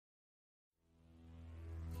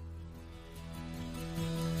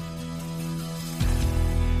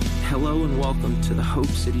Hello and welcome to the Hope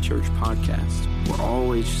City Church podcast. We're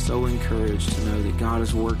always so encouraged to know that God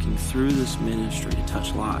is working through this ministry to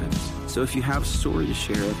touch lives. So if you have a story to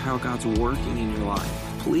share of how God's working in your life,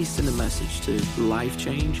 please send a message to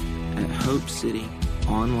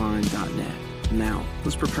lifechange@hopecityonline.net. Now,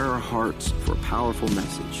 let's prepare our hearts for a powerful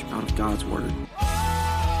message out of God's Word.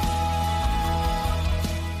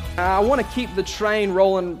 I want to keep the train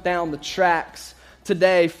rolling down the tracks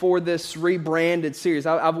today for this rebranded series.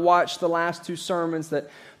 I've watched the last two sermons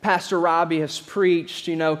that Pastor Robbie has preached,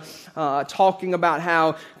 talking about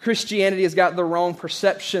how Christianity has got the wrong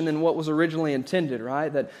perception than what was originally intended,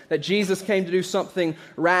 right? That Jesus came to do something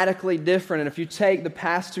radically different. And if you take the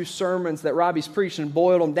past two sermons that Robbie's preached and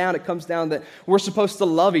boiled them down, it comes down that we're supposed to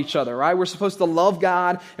love each other, right? We're supposed to love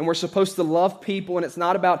God and we're supposed to love people. And it's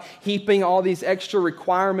not about heaping all these extra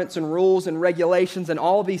requirements and rules and regulations and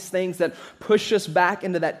all these things that push us back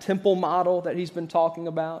into that temple model that he's been talking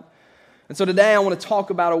about. And so today I want to talk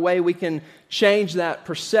about a way we can change that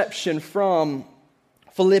perception from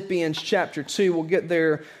Philippians chapter 2. We'll get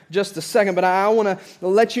there just a second, but I want to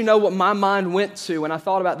let you know what my mind went to when I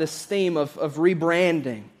thought about this theme of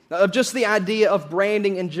rebranding, of just the idea of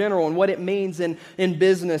branding in general and what it means in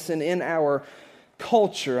business and in our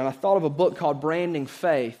culture. And I thought of a book called Branding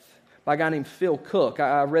Faith by a guy named Phil Cook.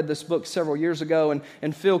 I read this book several years ago,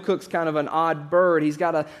 and Phil Cook's kind of an odd bird. He's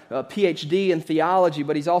got a PhD in theology,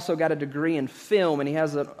 but he's also got a degree in film, and he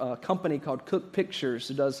has a company called Cook Pictures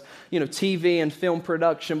who does, TV and film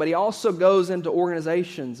production, but he also goes into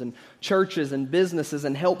organizations and churches and businesses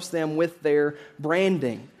and helps them with their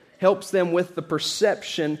branding, helps them with the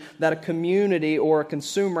perception that a community or a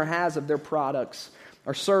consumer has of their products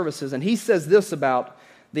or services. And he says this about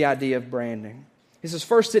the idea of branding. He says,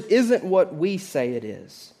 first, it isn't what we say it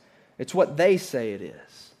is. It's what they say it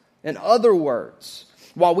is. In other words,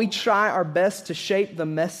 while we try our best to shape the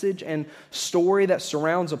message and story that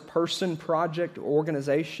surrounds a person, project, or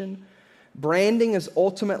organization, branding is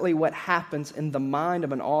ultimately what happens in the mind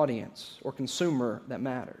of an audience or consumer that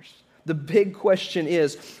matters. The big question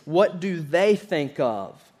is, what do they think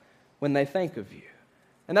of when they think of you?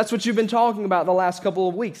 And that's what you've been talking about the last couple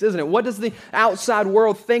of weeks, isn't it? What does the outside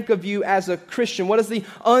world think of you as a Christian? What does the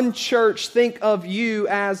unchurched think of you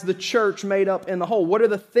as the church made up in the whole? What are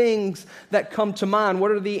the things that come to mind?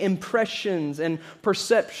 What are the impressions and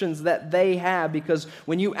perceptions that they have? Because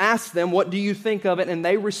when you ask them, what do you think of it? And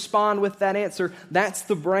they respond with that answer, that's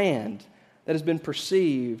the brand that has been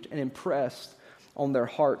perceived and impressed on their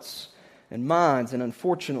hearts and minds. And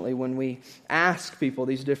unfortunately, when we ask people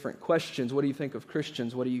these different questions, what do you think of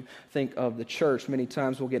Christians? What do you think of the church? Many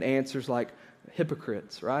times we'll get answers like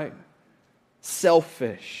hypocrites, right?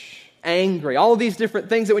 Selfish, angry, all of these different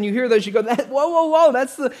things that when you hear those, you go, whoa,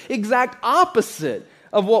 that's the exact opposite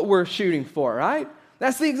of what we're shooting for, right?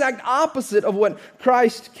 That's the exact opposite of what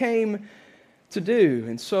Christ came to do.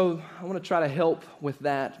 And so I want to try to help with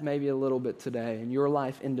that maybe a little bit today in your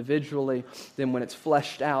life individually. Then when it's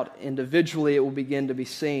fleshed out individually, it will begin to be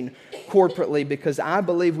seen corporately, because I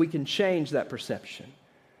believe we can change that perception.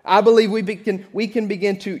 I believe we can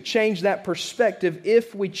begin to change that perspective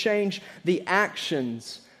if we change the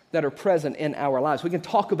actions that are present in our lives. We can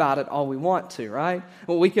talk about it all we want to, right?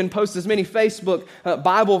 Well, we can post as many Facebook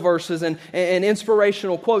Bible verses and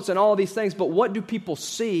inspirational quotes and all of these things, but what do people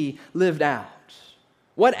see lived out?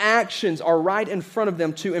 What actions are right in front of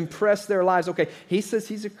them to impress their lives? Okay, he says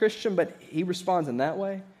he's a Christian, but he responds in that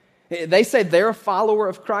way. They say they're a follower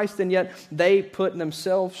of Christ, and yet they put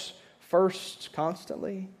themselves first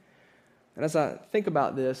constantly. And as I think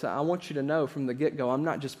about this, I want you to know from the get-go, I'm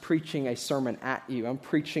not just preaching a sermon at you. I'm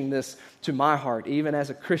preaching this to my heart. Even as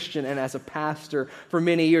a Christian and as a pastor for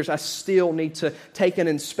many years, I still need to take an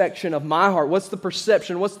inspection of my heart. What's the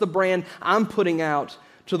perception? What's the brand I'm putting out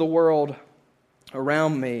to the world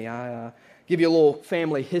around me? I give you a little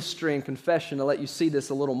family history and confession to let you see this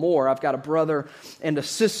a little more. I've got a brother and a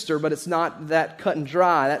sister, but it's not that cut and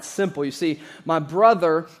dry. That's simple. You see, my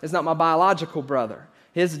brother is not my biological brother.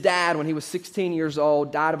 His dad, when he was 16 years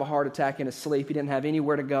old, died of a heart attack in his sleep. He didn't have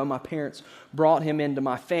anywhere to go. My parents brought him into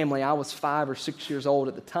my family. I was 5 or 6 years old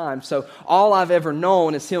at the time, so all I've ever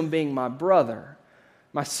known is him being my brother.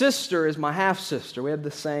 My sister is my half-sister. We have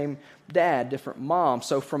the same dad, different mom.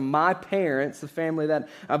 So from my parents, the family that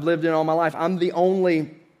I've lived in all my life, I'm the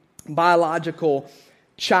only biological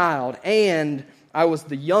child, and I was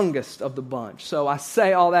the youngest of the bunch. So I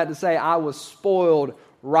say all that to say I was spoiled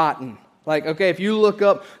rotten. Like, okay, if you look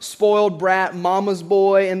up spoiled brat, mama's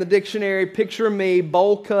boy in the dictionary, picture me,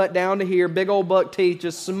 bowl cut down to here, big old buck teeth,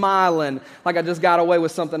 just smiling like I just got away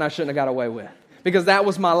with something I shouldn't have got away with. Because that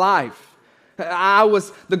was my life. I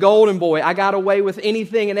was the golden boy. I got away with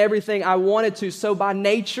anything and everything I wanted to. So by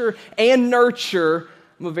nature and nurture,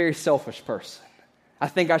 I'm a very selfish person. I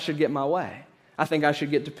think I should get my way. I think I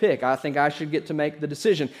should get to pick. I think I should get to make the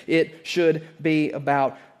decision. It should be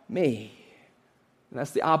about me. And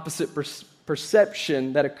that's the opposite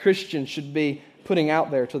perception that a Christian should be putting out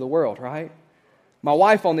there to the world, right? My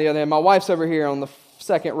wife, on the other hand, my wife's over here on the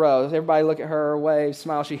second row. Everybody look at her, wave,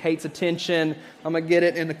 smile. She hates attention. I'm going to get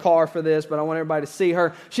it in the car for this, but I want everybody to see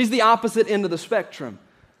her. She's the opposite end of the spectrum.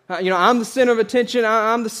 I'm the center of attention.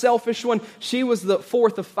 I'm the selfish one. She was the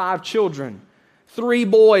fourth of 5 children. 3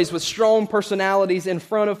 boys with strong personalities in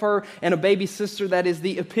front of her and a baby sister that is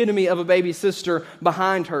the epitome of a baby sister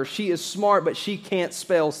behind her. She is smart, but she can't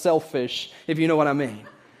spell selfish, if you know what I mean.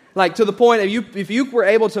 Like to the point, if you were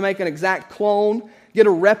able to make an exact clone, get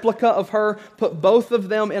a replica of her, put both of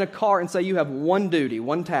them in a car and say you have one duty,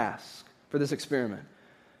 one task for this experiment.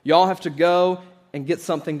 Y'all have to go and get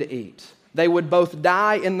something to eat. They would both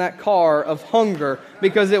die in that car of hunger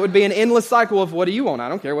because it would be an endless cycle of what do you want? I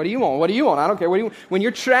don't care. What do you want? What do you want? I don't care. What do you want? When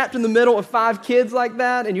you're trapped in the middle of 5 kids like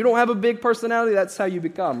that and you don't have a big personality, that's how you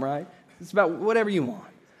become, right? It's about whatever you want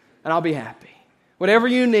and I'll be happy. Whatever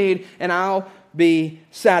you need and I'll be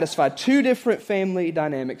satisfied. 2 different family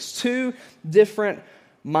dynamics, 2 different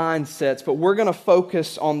mindsets, but we're going to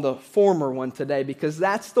focus on the former one today because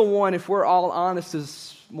that's the one, if we're all honest,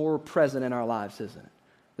 is more present in our lives, isn't it?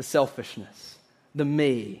 The selfishness, the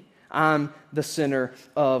me. I'm the center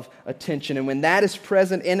of attention. And when that is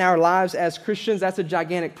present in our lives as Christians, that's a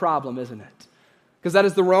gigantic problem, isn't it? Because that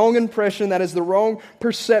is the wrong impression, that is the wrong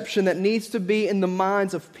perception that needs to be in the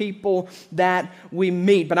minds of people that we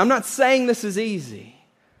meet. But I'm not saying this is easy.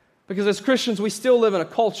 Because as Christians, we still live in a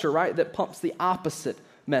culture, right, that pumps the opposite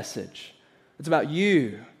message. It's about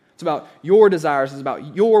you. It's about your desires. It's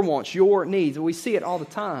about your wants, your needs. And we see it all the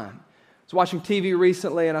time. I was watching TV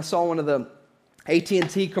recently and I saw one of the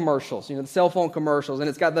AT&T commercials, the cell phone commercials, and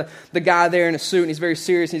it's got the guy there in a suit, and he's very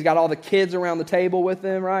serious, and he's got all the kids around the table with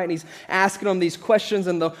him, right? And he's asking them these questions,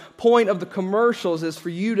 and the point of the commercials is for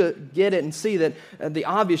you to get it and see that the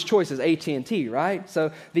obvious choice is AT&T, right?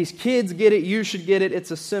 So these kids get it, you should get it, it's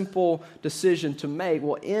a simple decision to make.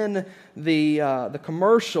 Well, in the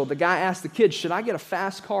commercial, the guy asked the kids, should I get a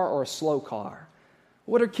fast car or a slow car?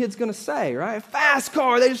 What are kids going to say, right? Fast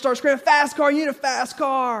car! They just start screaming, fast car, you need a fast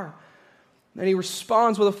car! And he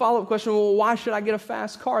responds with a follow-up question, well, why should I get a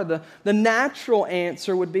fast car? The natural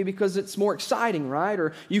answer would be because it's more exciting, right?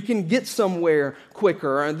 Or you can get somewhere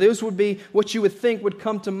quicker. And those would be what you would think would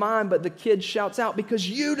come to mind, but the kid shouts out, because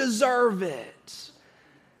you deserve it.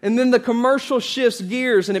 And then the commercial shifts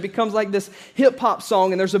gears and it becomes like this hip-hop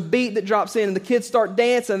song, and there's a beat that drops in and the kids start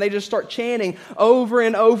dancing and they just start chanting over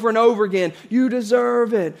and over and over again, you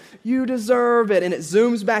deserve it, you deserve it. And it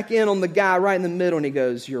zooms back in on the guy right in the middle and he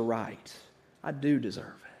goes, you're right. I do deserve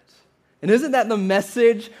it. And isn't that the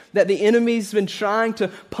message that the enemy's been trying to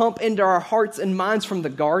pump into our hearts and minds from the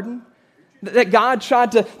garden? That God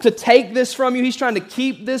tried to take this from you. He's trying to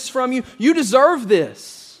keep this from you. You deserve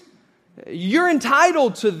this. You're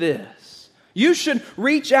entitled to this. You should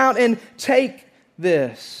reach out and take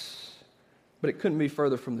this. But it couldn't be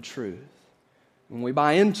further from the truth. When we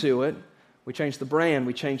buy into it, we change the brand,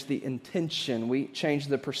 we change the intention, we change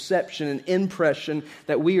the perception and impression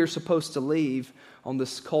that we are supposed to leave on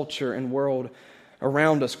this culture and world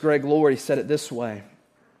around us. Greg Laurie said it this way: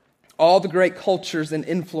 all the great cultures and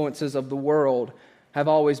influences of the world have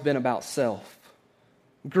always been about self.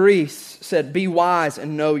 Greece said, be wise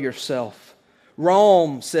and know yourself.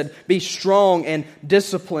 Rome said, be strong and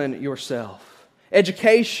discipline yourself.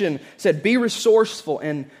 Education said, be resourceful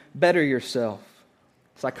and better yourself.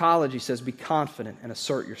 Psychology says, be confident and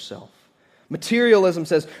assert yourself. Materialism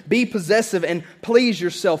says, be possessive and please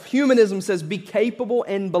yourself. Humanism says, be capable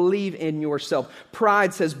and believe in yourself.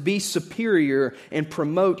 Pride says, be superior and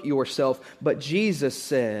promote yourself. But Jesus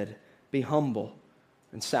said, be humble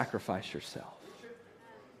and sacrifice yourself.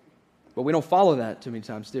 But we don't follow that too many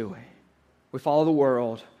times, do we? We follow the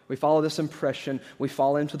world. We follow this impression. We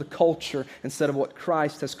fall into the culture instead of what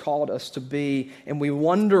Christ has called us to be. And we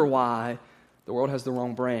wonder why the world has the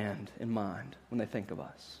wrong brand in mind when they think of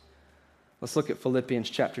us. Let's look at Philippians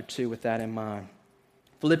chapter 2 with that in mind.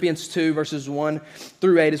 Philippians 2 verses 1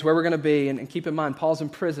 through 8 is where we're going to be. And keep in mind, Paul's in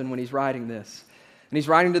prison when he's writing this. And he's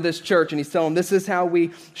writing to this church and he's telling them this is how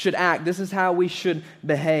we should act. This is how we should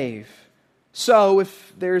behave. So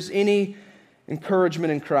if there's any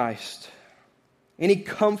encouragement in Christ, any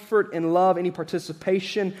comfort and love, any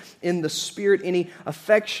participation in the Spirit, any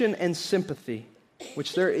affection and sympathy,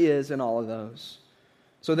 which there is in all of those.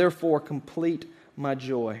 So therefore, complete my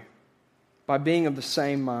joy by being of the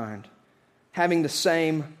same mind, having the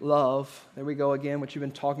same love. There we go again, what you've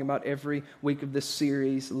been talking about every week of this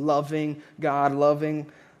series. Loving God,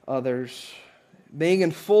 loving others. Being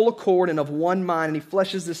in full accord and of one mind. And he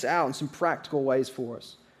fleshes this out in some practical ways for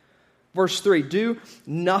us. Verse 3, do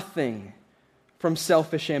nothing from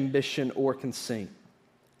selfish ambition or conceit,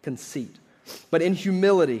 but in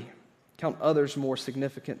humility count others more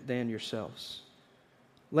significant than yourselves.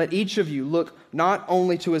 Let each of you look not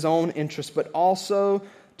only to his own interests, but also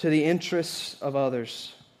to the interests of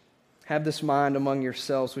others. Have this mind among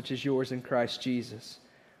yourselves, which is yours in Christ Jesus,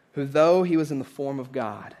 who though he was in the form of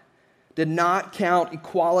God, did not count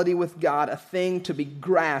equality with God a thing to be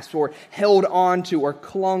grasped or held on to or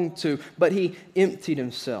clung to, but he emptied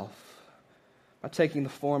himself by taking the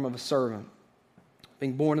form of a servant,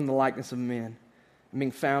 being born in the likeness of men, and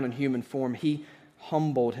being found in human form. He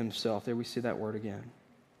humbled himself. There we see that word again.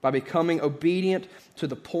 By becoming obedient to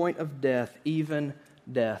the point of death, even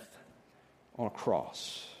death on a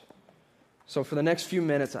cross. So for the next few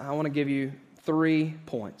minutes, I want to give you 3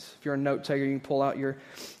 points. If you're a note taker, you can pull out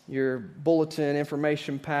your bulletin,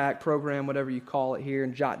 information pack, program, whatever you call it here,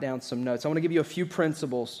 and jot down some notes. I want to give you a few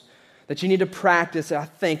principles that you need to practice, I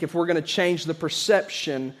think, if we're going to change the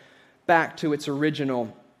perception back to its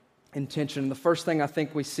original intention. The first thing I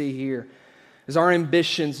think we see here is our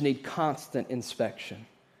ambitions need constant inspection.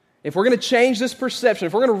 If we're going to change this perception,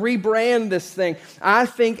 if we're going to rebrand this thing, I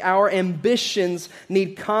think our ambitions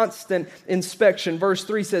need constant inspection. Verse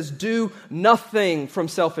 3 says, do nothing from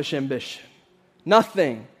selfish ambition.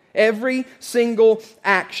 Nothing. Every single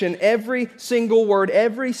action, every single word,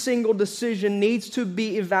 every single decision needs to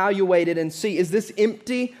be evaluated and see, is this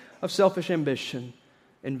empty of selfish ambition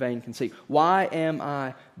and vain conceit? Why am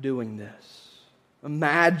I doing this?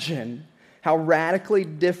 Imagine how radically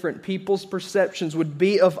different people's perceptions would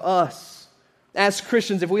be of us as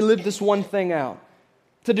Christians if we lived this one thing out.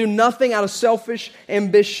 To do nothing out of selfish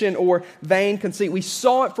ambition or vain conceit. We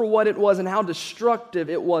saw it for what it was and how destructive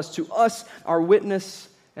it was to us, our witness,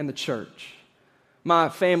 and the church. My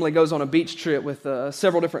family goes on a beach trip with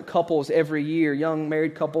several different couples every year, young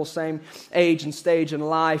married couples, same age and stage in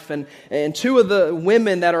life. And 2 of the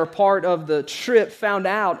women that are part of the trip found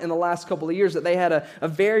out in the last couple of years that they had a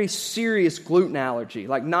very serious gluten allergy.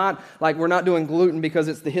 Not like we're not doing gluten because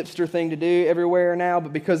it's the hipster thing to do everywhere now,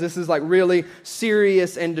 but because this is like really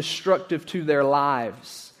serious and destructive to their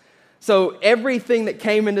lives. So everything that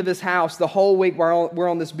came into this house the whole week we're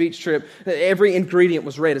on this beach trip, every ingredient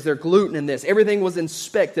was read. Is there gluten in this? Everything was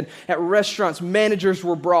inspected. At restaurants, managers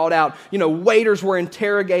were brought out. Waiters were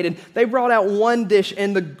interrogated. They brought out one dish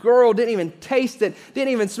and the girl didn't even taste it,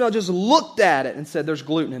 didn't even smell it, just looked at it and said, there's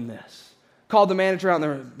gluten in this. Called the manager out and they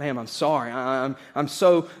were, ma'am, I'm sorry. I'm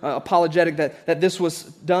so apologetic that this was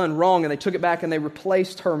done wrong. And they took it back and they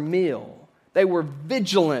replaced her meal. They were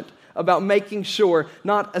vigilant about making sure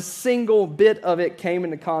not a single bit of it came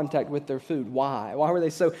into contact with their food. Why? Why were they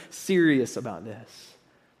so serious about this?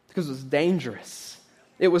 Because it was dangerous.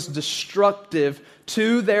 It was destructive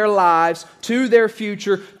to their lives, to their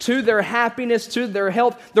future, to their happiness, to their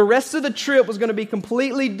health. The rest of the trip was going to be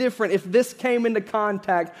completely different if this came into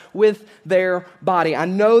contact with their body. I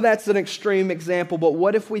know that's an extreme example, but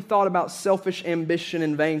what if we thought about selfish ambition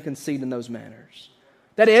and vain conceit in those manners?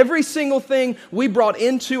 That every single thing we brought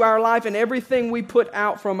into our life and everything we put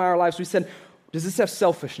out from our lives, we said, does this have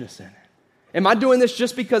selfishness in it? Am I doing this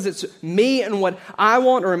just because it's me and what I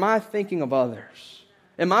want, or am I thinking of others?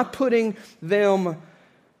 Am I putting them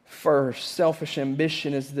first? Selfish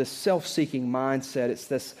ambition is this self-seeking mindset. It's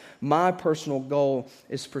this, my personal goal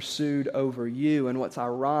is pursued over you. And what's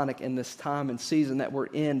ironic in this time and season that we're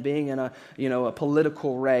in, being in a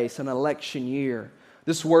political race, an election year,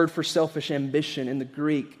 this word for selfish ambition in the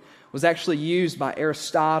Greek was actually used by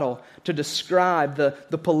Aristotle to describe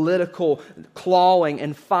the political clawing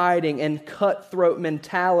and fighting and cutthroat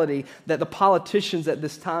mentality that the politicians at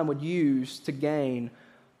this time would use to gain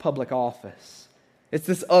public office. It's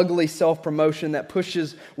this ugly self-promotion that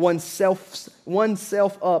pushes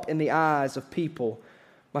oneself up in the eyes of people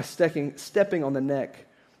by stepping on the neck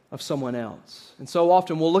of someone else. And so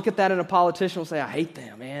often we'll look at that in a politician and we'll say, I hate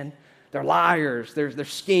them, man. They're liars, they're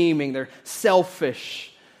scheming, they're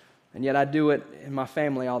selfish. And yet I do it in my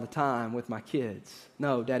family all the time with my kids.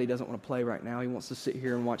 No, Daddy doesn't want to play right now. He wants to sit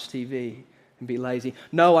here and watch TV and be lazy.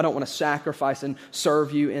 No, I don't want to sacrifice and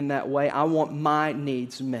serve you in that way. I want my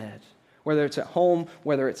needs met. Whether it's at home,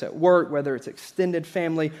 whether it's at work, whether it's extended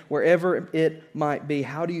family, wherever it might be.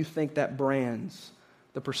 How do you think that brands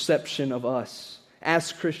the perception of us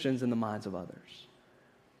as Christians in the minds of others?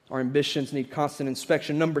 Our ambitions need constant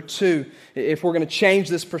inspection. Number 2, if we're going to change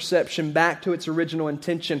this perception back to its original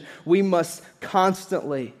intention, we must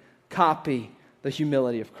constantly copy the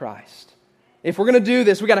humility of Christ. If we're going to do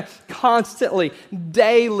this, we got to constantly,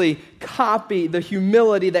 daily copy the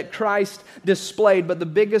humility that Christ displayed. But the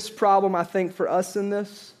biggest problem, I think, for us in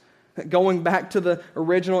this, going back to the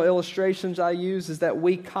original illustrations I use, is that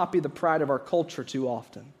we copy the pride of our culture too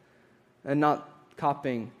often and not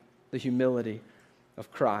copying the humility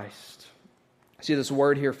of Christ. See this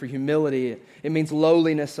word here for humility, it means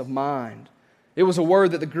lowliness of mind. It was a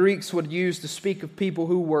word that the Greeks would use to speak of people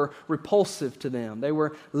who were repulsive to them. They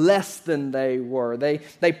were less than they were.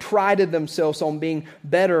 They prided themselves on being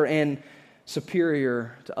better and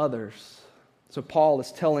superior to others. So Paul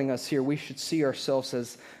is telling us here we should see ourselves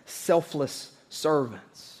as selfless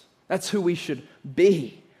servants. That's who we should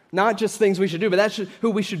be. Not just things we should do, but that's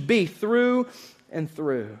who we should be through and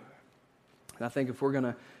through. And I think if we're going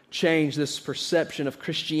to change this perception of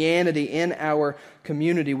Christianity in our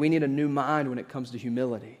community, we need a new mind when it comes to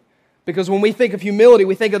humility. Because when we think of humility,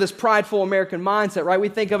 we think of this prideful American mindset, right? We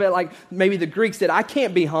think of it like maybe the Greeks did. I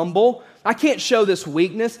can't be humble. I can't show this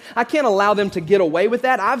weakness. I can't allow them to get away with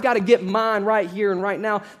that. I've got to get mine right here and right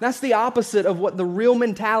now. That's the opposite of what the real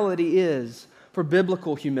mentality is for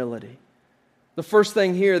biblical humility. The first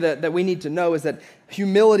thing here that we need to know is that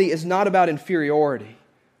humility is not about inferiority,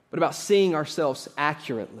 but about seeing ourselves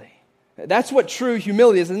accurately. That's what true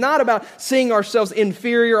humility is. It's not about seeing ourselves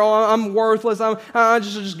inferior. Oh, I'm worthless. I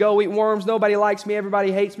just go eat worms. Nobody likes me.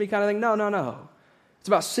 Everybody hates me kind of thing. No. It's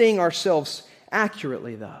about seeing ourselves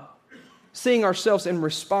accurately, though. Seeing ourselves in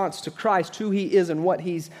response to Christ, who He is and what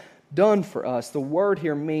He's done for us. The word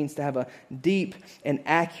here means to have a deep and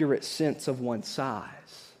accurate sense of one's size.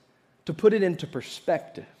 To put it into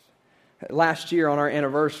perspective. Last year on our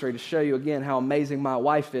anniversary, to show you again how amazing my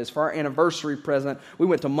wife is, for our anniversary present, we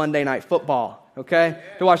went to Monday Night Football, okay?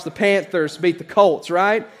 To watch the Panthers beat the Colts,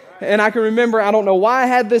 right? And I can remember, I don't know why I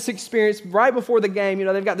had this experience, right before the game,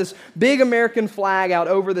 they've got this big American flag out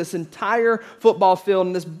over this entire football field,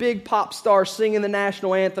 and this big pop star singing the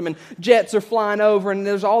national anthem, and jets are flying over, and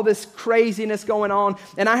there's all this craziness going on,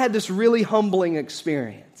 and I had this really humbling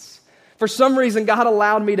experience. For some reason, God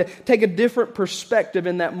allowed me to take a different perspective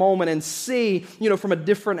in that moment and see, from a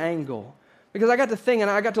different angle. Because I got to thinking,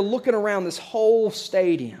 I got to looking around this whole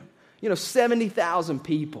stadium, 70,000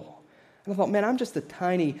 people. And I thought, man, I'm just a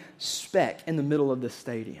tiny speck in the middle of this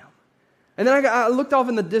stadium. And then I looked off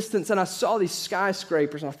in the distance and I saw these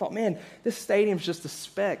skyscrapers, and I thought, man, this stadium's just a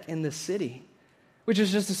speck in this city. Which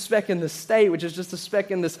is just a speck in this state, which is just a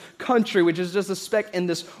speck in this country, which is just a speck in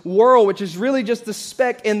this world, which is really just a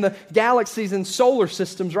speck in the galaxies and solar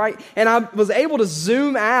systems, right? And I was able to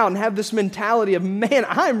zoom out and have this mentality of, man,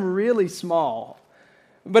 I'm really small.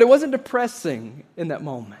 But it wasn't depressing in that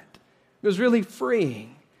moment. It was really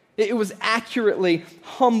freeing. It was accurately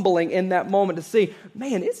humbling in that moment to see,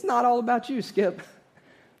 man, it's not all about you, Skip.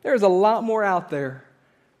 There's a lot more out there.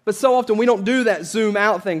 But so often we don't do that zoom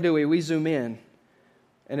out thing, do we? We zoom in.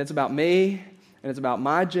 And it's about me, and it's about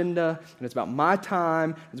my agenda, and it's about my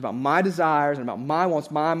time, it's about my desires, and about my wants,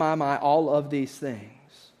 my, all of these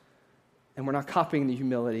things. And we're not copying the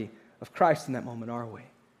humility of Christ in that moment, are we?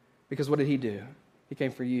 Because what did He do? He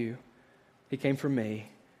came for you. He came for me.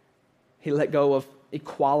 He let go of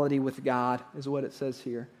equality with God, is what it says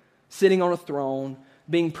here. Sitting on a throne,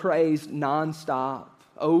 being praised nonstop,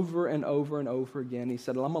 over and over and over again. He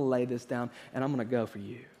said, well, I'm going to lay this down, and I'm going to go for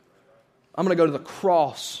you. I'm going to go to the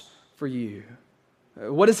cross for you.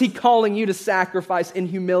 What is He calling you to sacrifice in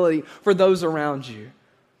humility for those around you?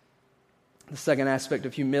 The second aspect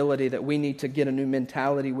of humility that we need to get a new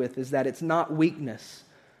mentality with is that it's not weakness,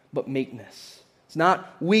 but meekness. It's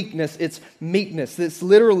not weakness, it's meekness. This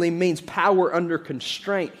literally means power under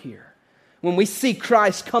constraint here. When we see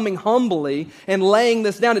Christ coming humbly and laying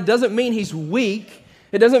this down, it doesn't mean He's weak.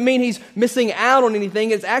 It doesn't mean He's missing out on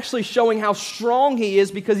anything. It's actually showing how strong He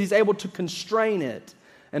is because He's able to constrain it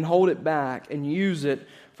and hold it back and use it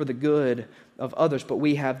for the good of others. But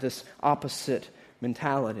we have this opposite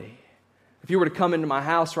mentality. If you were to come into my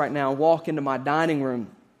house right now and walk into my dining room,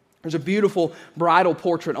 there's a beautiful bridal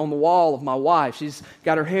portrait on the wall of my wife. She's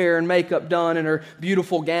got her hair and makeup done and her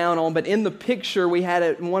beautiful gown on. But in the picture, we had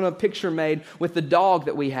a picture made with the dog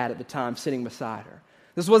that we had at the time sitting beside her.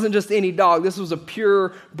 This wasn't just any dog. This was a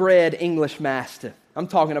purebred English Mastiff. I'm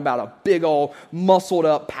talking about a big old, muscled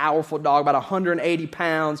up, powerful dog, about 180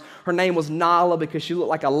 pounds. Her name was Nala because she looked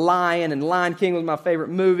like a lion, and Lion King was my favorite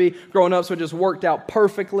movie growing up, so it just worked out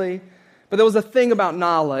perfectly. But there was a thing about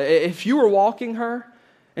Nala. If you were walking her,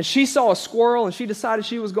 and she saw a squirrel, and she decided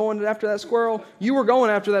she was going after that squirrel, you were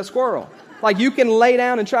going after that squirrel. Like, you can lay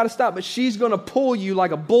down and try to stop, but she's going to pull you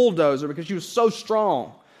like a bulldozer because she was so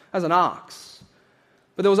strong as an ox.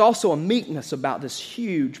 But there was also a meekness about this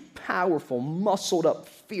huge, powerful, muscled-up,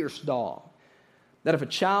 fierce dog. That if a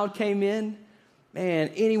child came in,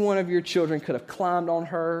 man, any one of your children could have climbed on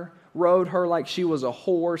her, rode her like she was a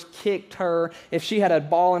horse, kicked her. If she had a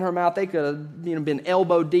ball in her mouth, they could have been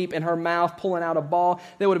elbow deep in her mouth pulling out a ball.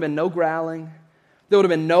 There would have been no growling. There would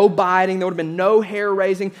have been no biting. There would have been no hair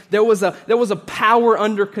raising. There was a power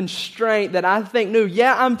under constraint that I think knew,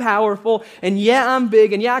 yeah, I'm powerful, and yeah, I'm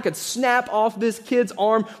big, and yeah, I could snap off this kid's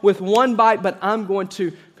arm with one bite, but I'm going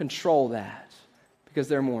to control that because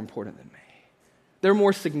they're more important than me. They're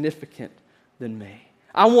more significant than me.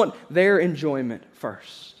 I want their enjoyment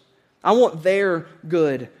first. I want their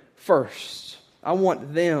good first. I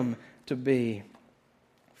want them to be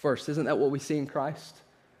first. Isn't that what we see in Christ?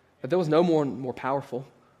 But there was no more powerful.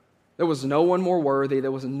 There was no one more worthy.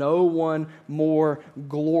 There was no one more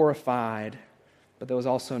glorified. But there was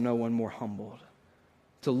also no one more humbled.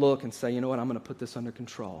 To look and say, you know what, I'm going to put this under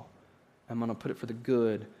control. I'm going to put it for the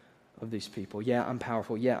good of these people. Yeah, I'm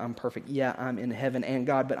powerful. Yeah, I'm perfect. Yeah, I'm in heaven and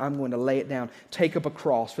God, but I'm going to lay it down, take up a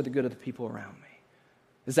cross for the good of the people around me.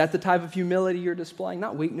 Is that the type of humility you're displaying?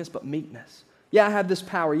 Not weakness, but meekness. Yeah, I have this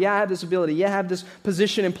power. Yeah, I have this ability. Yeah, I have this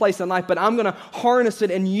position and place in life, but I'm going to harness it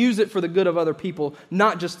and use it for the good of other people,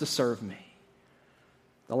 not just to serve me.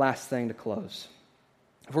 The last thing to close.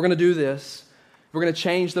 If we're going to do this, if we're going to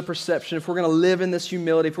change the perception, if we're going to live in this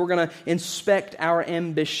humility, if we're going to inspect our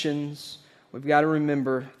ambitions, we've got to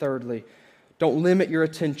remember, thirdly, don't limit your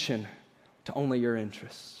attention to only your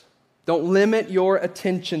interests. Don't limit your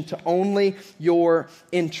attention to only your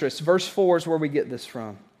interests. Verse 4 is where we get this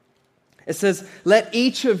from. It says, let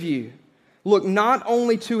each of you look not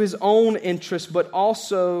only to his own interests, but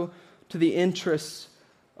also to the interests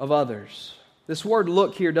of others. This word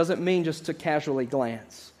look here doesn't mean just to casually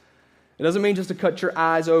glance. It doesn't mean just to cut your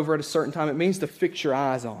eyes over at a certain time. It means to fix your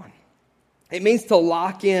eyes on. It means to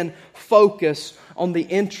lock in focus on the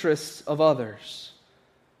interests of others.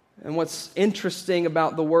 And what's interesting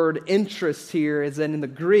about the word interest here is that in the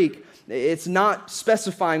Greek, it's not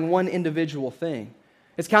specifying one individual thing.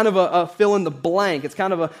 It's kind of a fill in the blank. It's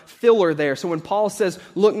kind of a filler there. So when Paul says,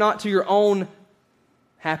 look not to your own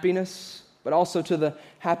happiness, but also to the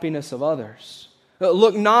happiness of others.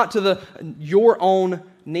 Look not to your own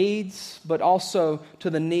needs, but also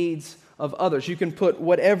to the needs of others. You can put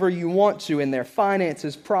whatever you want to in there.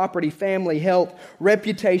 Finances, property, family, health,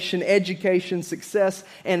 reputation, education, success,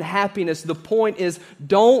 and happiness. The point is,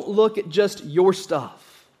 don't look at just your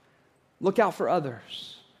stuff. Look out for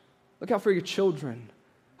others. Look out for your children.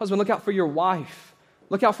 Husband, look out for your wife.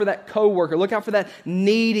 Look out for that coworker. Look out for that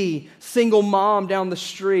needy single mom down the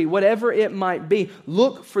street. Whatever it might be,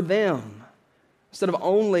 look for them instead of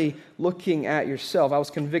only looking at yourself. I was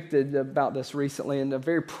convicted about this recently in a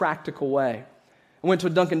very practical way. I went to a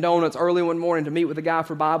Dunkin' Donuts early one morning to meet with a guy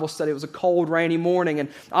for Bible study. It was a cold, rainy morning, and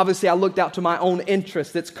obviously I looked out to my own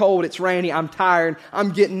interest. It's cold, it's rainy, I'm tired, I'm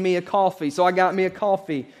getting me a coffee. So I got me a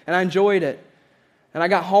coffee, and I enjoyed it. And I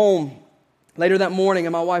got home later that morning,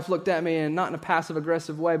 and my wife looked at me, and not in a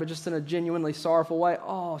passive-aggressive way, but just in a genuinely sorrowful way.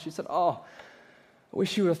 She said, I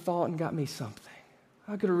wish you would have thought and got me something.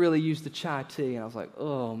 I could have really used the chai tea. And I was like,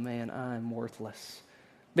 oh man, I'm worthless.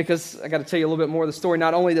 Because I got to tell you a little bit more of the story.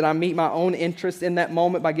 Not only did I meet my own interest in that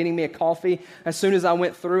moment by getting me a coffee, as soon as I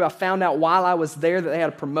went through, I found out while I was there that they had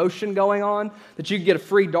a promotion going on, that you could get a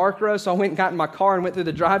free dark roast. So I went and got in my car and went through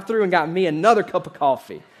the drive-thru and got me another cup of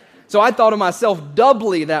coffee. So I thought of myself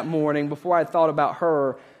doubly that morning before I thought about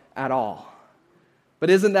her at all. But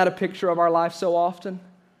isn't that a picture of our life so often?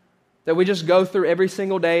 That we just go through every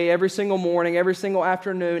single day, every single morning, every single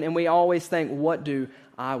afternoon, and we always think, what do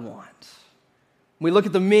I want? We look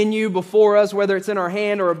at the menu before us, whether it's in our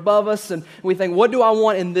hand or above us, and we think, what do I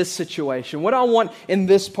want in this situation? What do I want in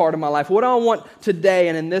this part of my life? What do I want today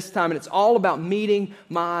and in this time? And it's all about meeting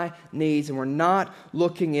my needs, and we're not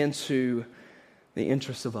looking into the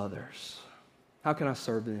interests of others. How can I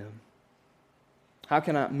serve them? How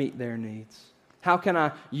can I meet their needs? How can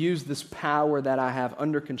I use this power that I have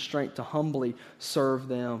under constraint to humbly serve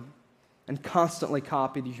them and constantly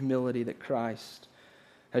copy the humility that Christ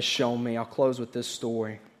has shown me? I'll close with this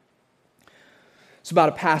story. It's about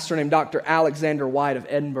a pastor named Dr. Alexander White of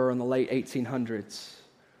Edinburgh in the late 1800s.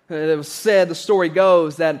 It was said, the story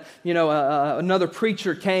goes, that another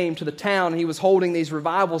preacher came to the town and he was holding these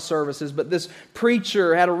revival services, but this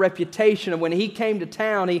preacher had a reputation of when he came to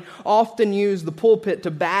town, he often used the pulpit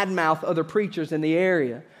to badmouth other preachers in the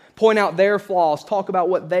area, point out their flaws, talk about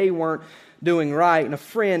what they weren't doing right. And a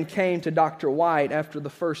friend came to Dr. White after the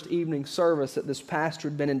first evening service that this pastor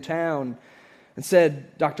had been in town and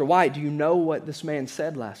said, Dr. White, do you know what this man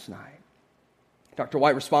said last night? Dr.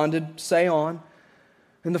 White responded, say on.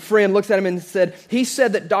 And the friend looks at him and said, he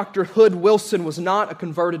said that Dr. Hood Wilson was not a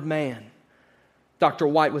converted man. Dr.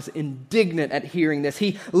 White was indignant at hearing this.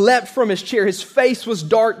 He leapt from his chair. His face was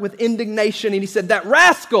dark with indignation, and he said, that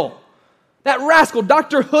rascal,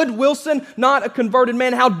 Dr. Hood Wilson, not a converted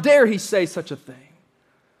man, how dare he say such a thing?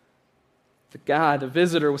 The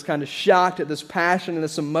visitor, was kind of shocked at this passion and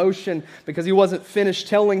this emotion because he wasn't finished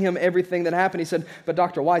telling him everything that happened. He said, but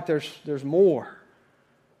Dr. White, there's more.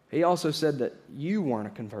 He also said that you weren't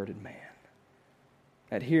a converted man.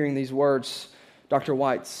 At hearing these words, Dr.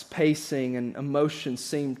 White's pacing and emotion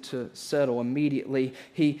seemed to settle immediately.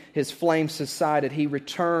 His flame subsided. He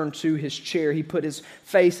returned to his chair. He put his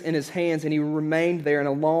face in his hands and he remained there in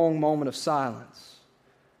a long moment of silence.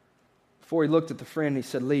 Before he looked at the friend, he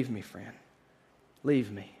said, leave me, friend.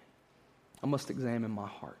 Leave me. I must examine my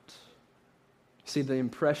heart. See, the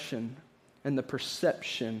impression and the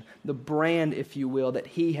perception, the brand, if you will, that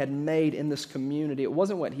he had made in this community, it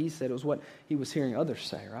wasn't what he said, it was what he was hearing others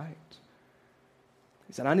say, right?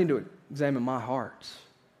 He said, I need to examine my heart.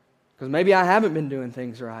 Because maybe I haven't been doing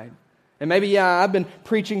things right. And maybe, I've been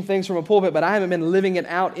preaching things from a pulpit, but I haven't been living it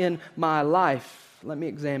out in my life. Let me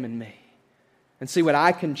examine me and see what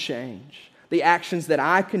I can change. The actions that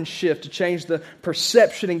I can shift to change the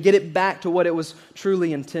perception and get it back to what it was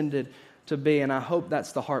truly intended to be. And I hope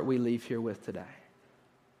that's the heart we leave here with today.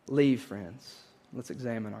 Leave, friends. Let's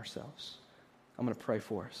examine ourselves. I'm going to pray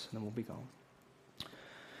for us, and then we'll be gone.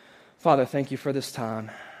 Father, thank you for this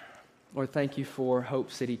time. Lord, thank you for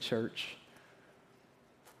Hope City Church.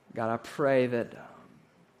 God, I pray that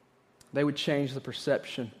they would change the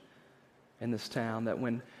perception in this town, that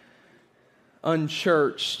when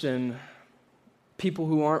unchurched and people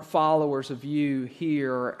who aren't followers of you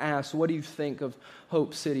hear or ask, what do you think of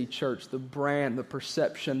Hope City Church? The brand, the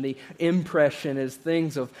perception, the impression is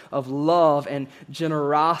things of love and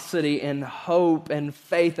generosity and hope and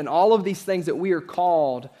faith and all of these things that we are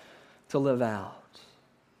called to live out.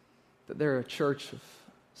 That they're a church of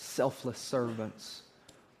selfless servants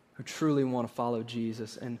who truly want to follow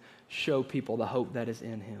Jesus and show people the hope that is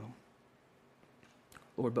in Him.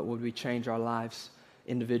 Lord, but would we change our lives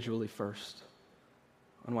individually first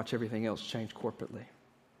and watch everything else change corporately?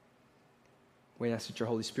 We ask that your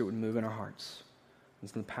Holy Spirit would move in our hearts.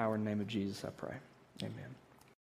 It's in the power and name of Jesus, I pray. Amen.